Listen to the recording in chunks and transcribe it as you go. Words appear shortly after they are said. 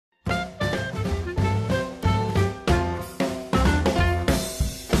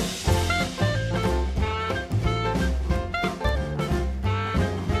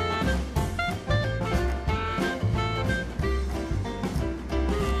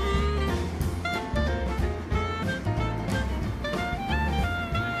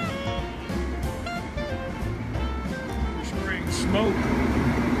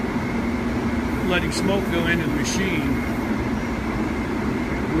letting smoke go into the machine.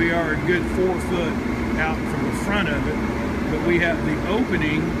 We are a good 4 foot out from the front of it, but we have the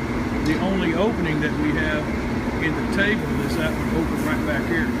opening, the only opening that we have in the table is that one open right back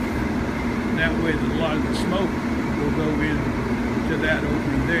here. That way that a lot of the smoke will go into that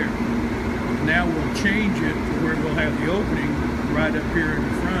opening there. Now we'll change it to where we'll have the opening right up here in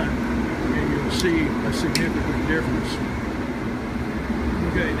the front, and you'll see a significant difference.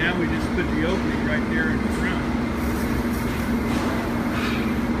 Okay, now we just put the opening right there in the front.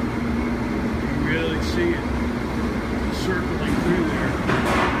 You really see it circling through there.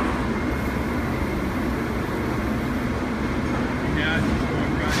 And now it's just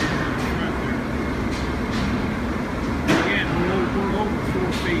going right into the front there. Again, we're over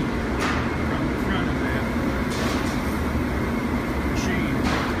 4 feet from the front of that machine.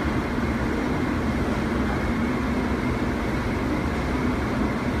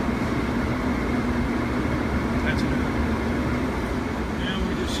 That's enough. Now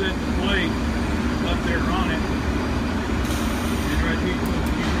we just set the plate up there on it. And right here, you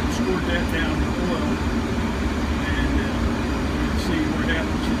can squirt that down with oil. And you can see where it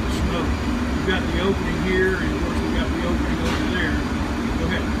happens in the smoke. We've got the opening here, and of course we've got the opening over there. Go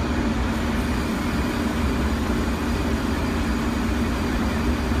ahead.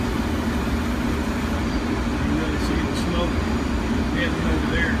 You really see the smoke heading over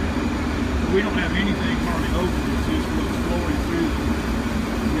there. We don't have anything hardly open, it's just what's flowing through.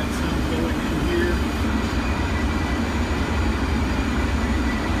 We got some flowing in here.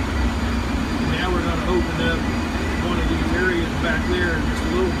 Now we're going to open up one of these areas back there in just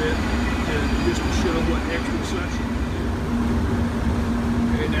a little bit, just to show what extra suction is there.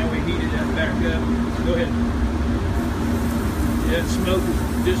 Okay, now we heated that back up. Go ahead. That smoke is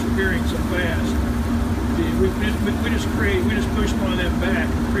disappearing so fast. We just pushed one of them back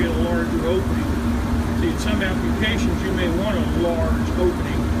and create a larger opening. See, in some applications you may want a large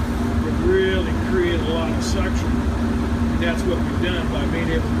opening that really create a lot of suction. And that's what we've done by being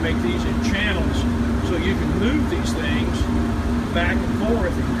able to make these in channels, so you can move these things back and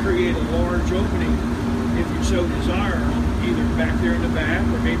forth and create a large opening if you so desire, either back there in the back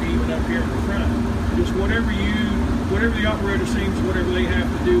or maybe even up here in the front. Just whatever the operator seems, whatever they have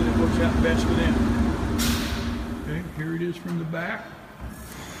to do that works out best for them. Okay, here it is from the back.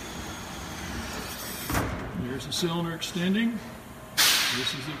 There's the cylinder extending.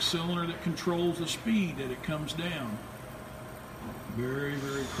 This is the cylinder that controls the speed that it comes down. Very,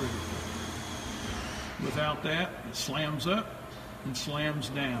 very critical. Without that, it slams up and slams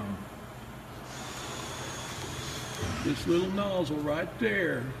down. This little nozzle right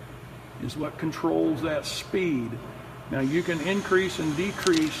there is what controls that speed. Now you can increase and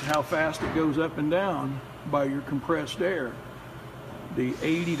decrease how fast it goes up and down by your compressed air. The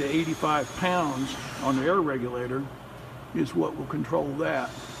 80 to 85 pounds on the air regulator is what will control that.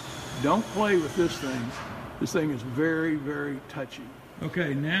 Don't play with this thing. This thing is very, very touchy.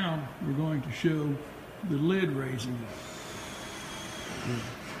 Okay, now we're going to show the lid raising up.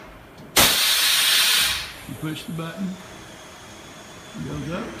 You push the button, it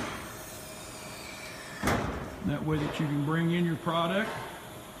goes up. That way that you can bring in your product.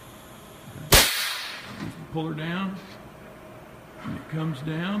 Okay. Pull her down, and it comes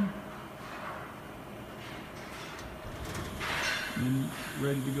down, and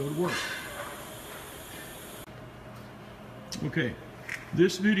ready to go to work. Okay,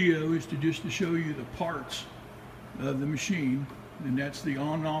 this video is just to show you the parts of the machine, and that's the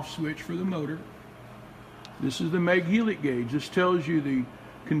on and off switch for the motor. This is the Meg Helix gauge. This tells you the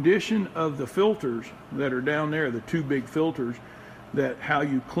condition of the filters that are down there, the 2 big filters, that how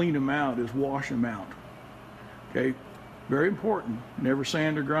you clean them out is wash them out. Okay, very important. Never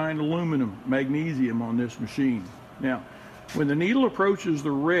sand or grind aluminum, magnesium on this machine. Now, when the needle approaches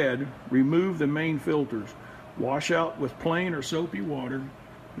the red, remove the main filters. Wash out with plain or soapy water,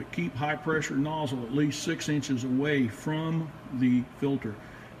 but keep high pressure nozzle at least 6 inches away from the filter.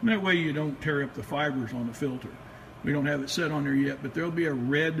 And that way you don't tear up the fibers on the filter. We don't have it set on there yet, but there'll be a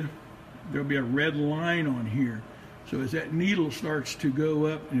red line on here. So as that needle starts to go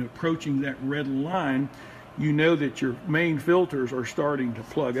up and approaching that red line, you know that your main filters are starting to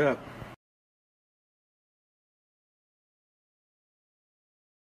plug up.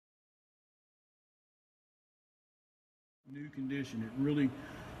 New condition, it really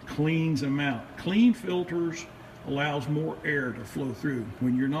cleans them out. Clean filters allows more air to flow through.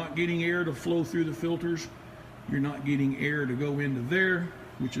 When you're not getting air to flow through the filters, you're not getting air to go into there,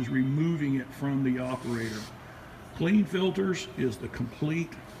 which is removing it from the operator. Clean filters is the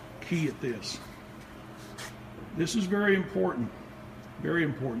complete key at this. This is very important, very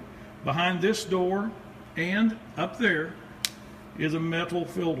important. Behind this door and up there is a metal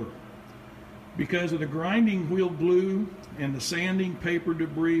filter. Because of the grinding wheel glue and the sanding paper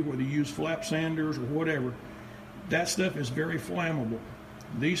debris, whether you use flap sanders or whatever, that stuff is very flammable.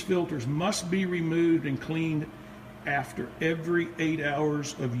 These filters must be removed and cleaned after every 8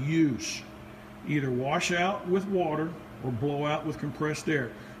 hours of use. Either wash out with water or blow out with compressed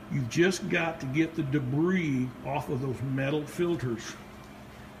air. You've just got to get the debris off of those metal filters.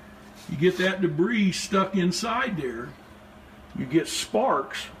 You get that debris stuck inside there, you get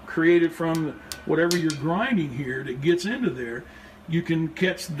sparks created from whatever you're grinding here that gets into there. You can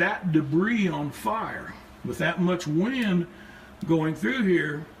catch that debris on fire. With that much wind going through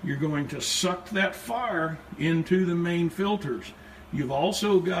here, you're going to suck that fire into the main filters. You've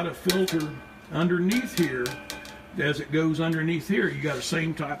also got a filter underneath here. As it goes underneath here, you got the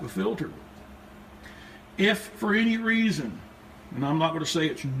same type of filter. If for any reason, and I'm not going to say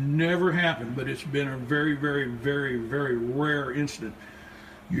it's never happened, but it's been a very, very, very, very rare incident.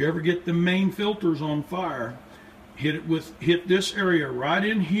 You ever get the main filters on fire, hit this area right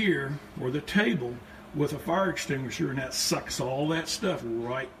in here, or the table, with a fire extinguisher, and that sucks all that stuff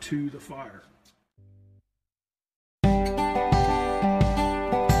right to the fire.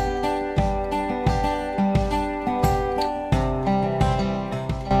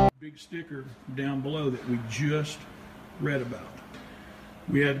 Big sticker down below that we just read about.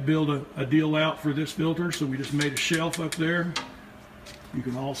 We had to build a deal out for this filter, so we just made a shelf up there. You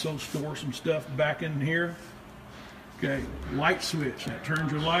can also store some stuff back in here. Okay, light switch, that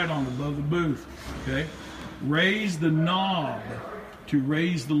turns your light on above the booth. Okay, raise the knob to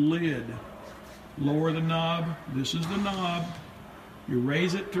raise the lid. Lower the knob, this is the knob. You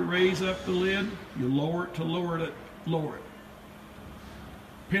raise it to raise up the lid, you lower it to lower it.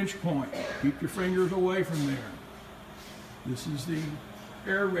 Pinch point, keep your fingers away from there. This is the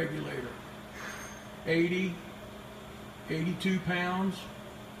air regulator. 82 pounds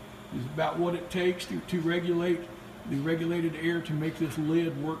is about what it takes to regulate the regulated air to make this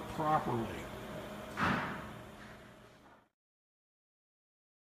lid work properly.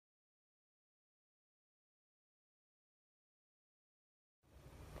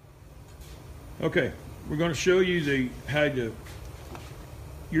 Okay, we're going to show you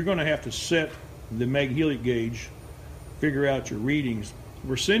you're going to have to set the Meg Helic gauge, figure out your readings.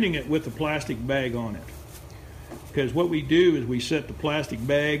 We're sending it with the plastic bag on it. Because what we do is we set the plastic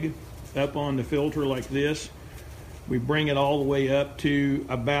bag up on the filter like this. We bring it all the way up to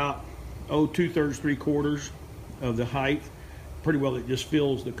about 2/3, 3/4 of the height. Pretty well it just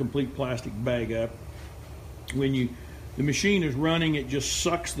fills the complete plastic bag up. When the machine is running, it just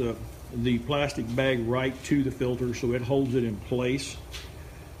sucks the plastic bag right to the filter, so it holds it in place.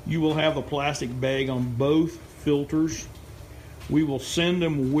 You will have a plastic bag on both filters. We will send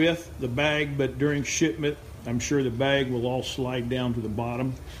them with the bag, but during shipment, I'm sure the bag will all slide down to the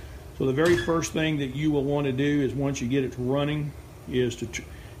bottom. So the very first thing that you will want to do is, once you get it running, is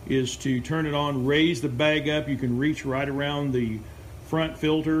to turn it on, raise the bag up. You can reach right around the front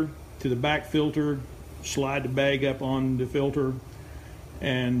filter to the back filter, slide the bag up on the filter,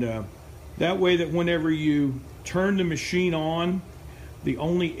 and that way that whenever you turn the machine on, the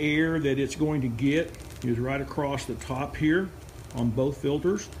only air that it's going to get is right across the top here on both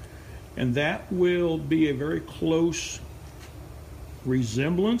filters, and that will be a very close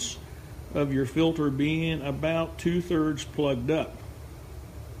resemblance of your filter being about 2/3 plugged up,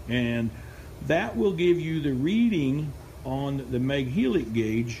 and that will give you the reading on the Meg Helic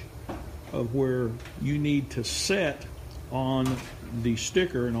gauge of where you need to set on the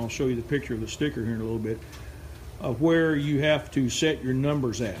sticker, and I'll show you the picture of the sticker here in a little bit, of where you have to set your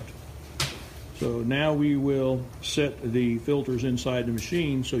numbers at. So now we will set the filters inside the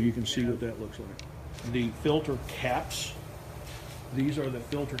machine so you can see what that looks like. The filter caps, these are the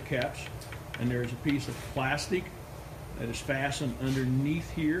filter caps, and there's a piece of plastic that is fastened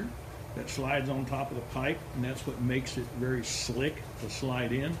underneath here that slides on top of the pipe, and that's what makes it very slick to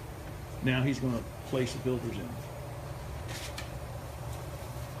slide in. Now he's going to place the filters in.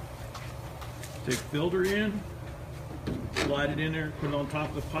 Take the filter in, slide it in there, put it on top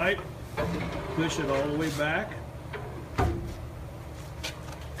of the pipe, push it all the way back.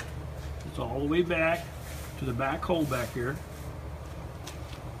 It's all the way back to the back hole back here.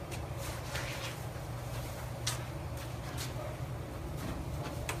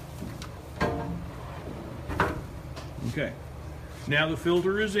 Okay, now the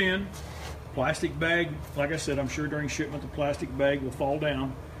filter is in. Plastic bag, like I said, I'm sure during shipment the plastic bag will fall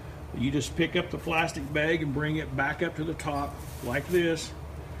down. You just pick up the plastic bag and bring it back up to the top like this,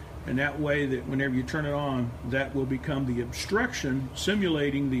 And that way that whenever you turn it on, that will become the obstruction,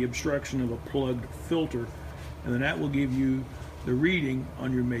 simulating the obstruction of a plugged filter. And then that will give you the reading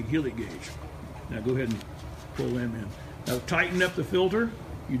on your Meg Helix gauge. Now go ahead and pull them in. Now tighten up the filter.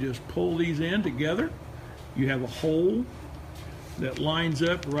 You just pull these in together. You have a hole that lines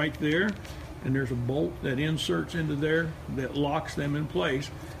up right there, and there's a bolt that inserts into there that locks them in place.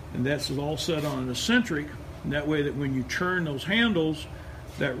 And that's all set on an eccentric. And that way that when you turn those handles,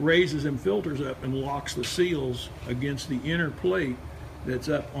 that raises them filters up and locks the seals against the inner plate that's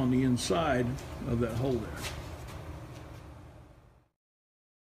up on the inside of that hole there.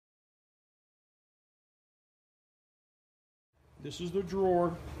 This is the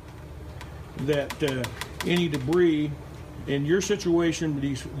drawer that any debris in your situation,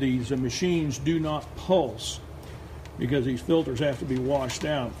 these machines do not pulse because these filters have to be washed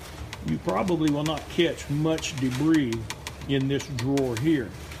out. You probably will not catch much debris in this drawer here.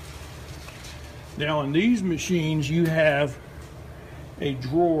 Now in these machines you have a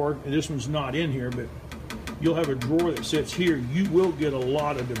drawer, and this one's not in here, but you'll have a drawer that sits here. You will get a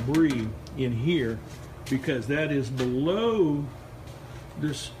lot of debris in here because that is below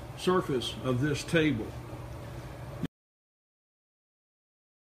this surface of this table.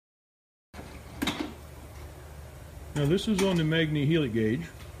 Now this is on the Meg Helix gauge.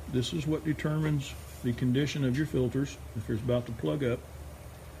 This is what determines the condition of your filters if it's about to plug up.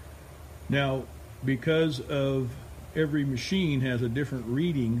 Now, because of every machine has a different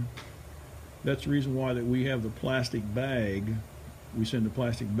reading, that's the reason why that we have the plastic bag. We send a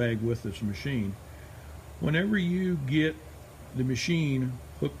plastic bag with this machine. Whenever you get the machine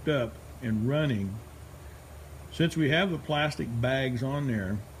hooked up and running, since we have the plastic bags on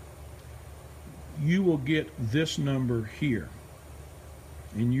there, you will get this number here,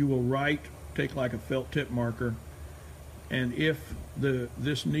 and you will take like a felt tip marker, and if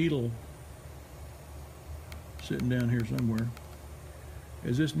this needle sitting down here somewhere,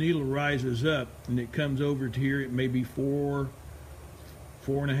 as this needle rises up and it comes over to here, it may be 4,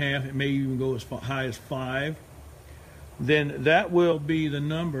 4.5, it may even go as high as 5, then that will be the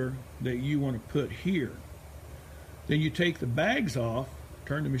number that you want to put here. Then you take the bags off,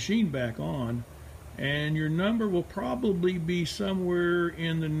 turn the machine back on, and your number will probably be somewhere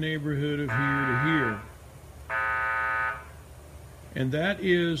in the neighborhood of here to here. And that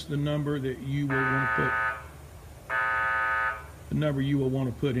is the number that you will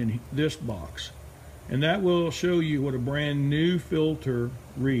want to put in this box. And that will show you what a brand new filter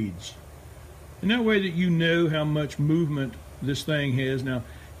reads. And that way that you know how much movement this thing has. Now,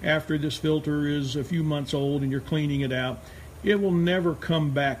 after this filter is a few months old and you're cleaning it out, it will never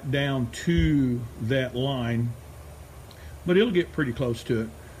come back down to that line, but it'll get pretty close to it.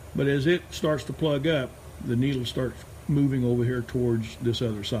 But as it starts to plug up, the needle starts moving over here towards this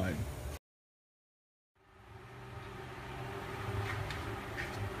other side.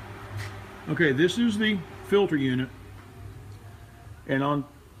 Okay, this is the filter unit, and on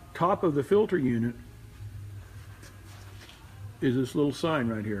top of the filter unit is this little sign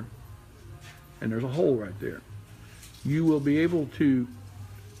right here, and there's a hole right there. You will be able to,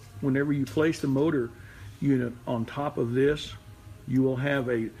 whenever you place the motor unit on top of this, you will have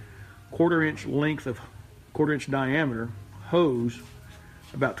a 1/4 inch diameter hose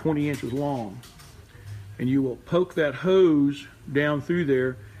about 20 inches long, and you will poke that hose down through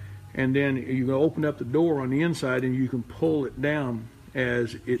there, and then you can open up the door on the inside and you can pull it down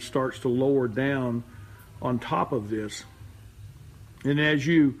as it starts to lower down on top of this. And as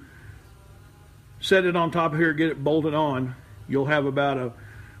you set it on top of here, get it bolted on, you'll have about a,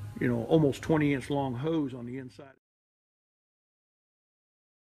 almost 20-inch long hose on the inside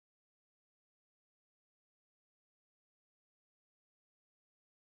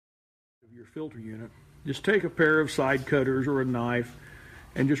of your filter unit. Just take a pair of side cutters or a knife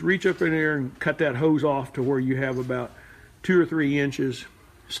and just reach up in there and cut that hose off to where you have about 2 or 3 inches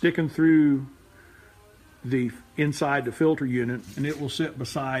sticking through the inside the filter unit, and it will sit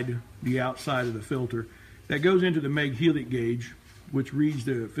beside the outside of the filter. That goes into the Meg Helix gauge, which reads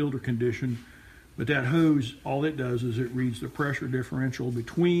the filter condition, but that hose, all it does is it reads the pressure differential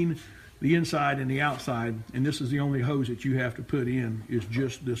between the inside and the outside, and this is the only hose that you have to put in, is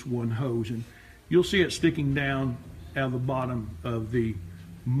just this one hose. And you'll see it sticking down out of the bottom of the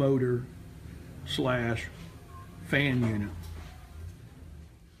motor / fan unit.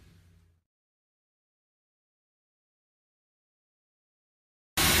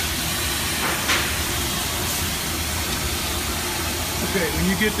 Okay, when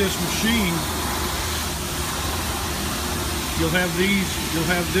you get this machine, you'll have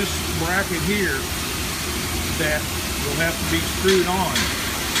this bracket here that will have to be screwed on.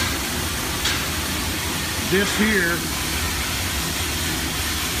 This here,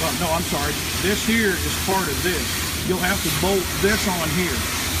 well, no, I'm sorry. This here is part of this. You'll have to bolt this on here.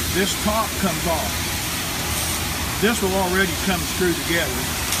 This top comes off. This will already come screwed together.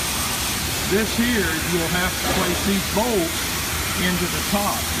 This here, you'll have to place these bolts into the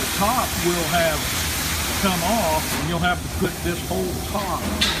top. The top will have come off, and you'll have to put this whole top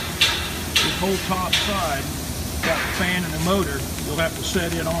side, got the fan and the motor, you'll have to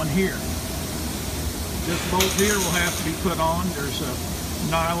set it on here. This bolt here will have to be put on. There's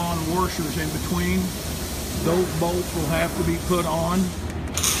nylon washers in between. Those bolts will have to be put on.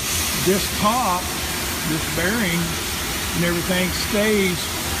 This top, this bearing and everything stays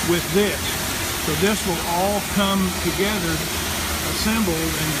with this. So this will all come together, assembled,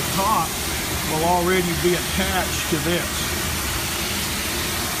 and the top will already be attached to this.